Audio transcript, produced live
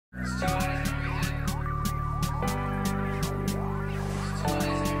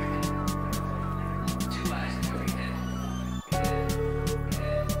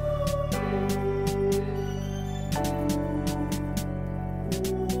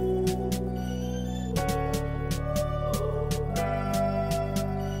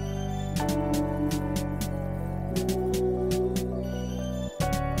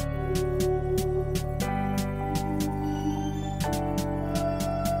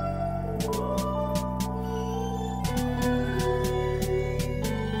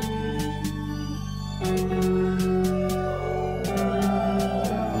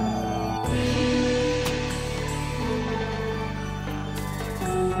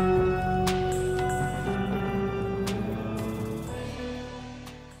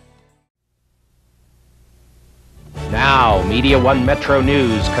Media One Metro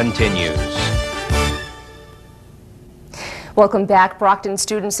News continues. Welcome back. Brockton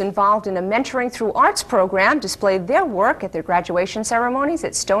students involved in a Mentoring Through Arts program displayed their work at their graduation ceremonies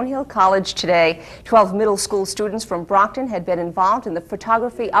at Stonehill College today. 12 middle school students from Brockton had been involved in the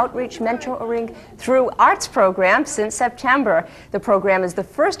Photography Outreach Mentoring Through Arts program since September. The program is the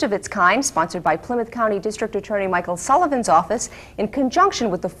first of its kind, sponsored by Plymouth County District Attorney Michael Sullivan's office in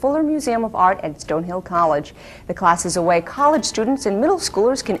conjunction with the Fuller Museum of Art at Stonehill College. The class is a way college students and middle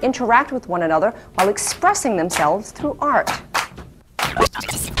schoolers can interact with one another while expressing themselves through art.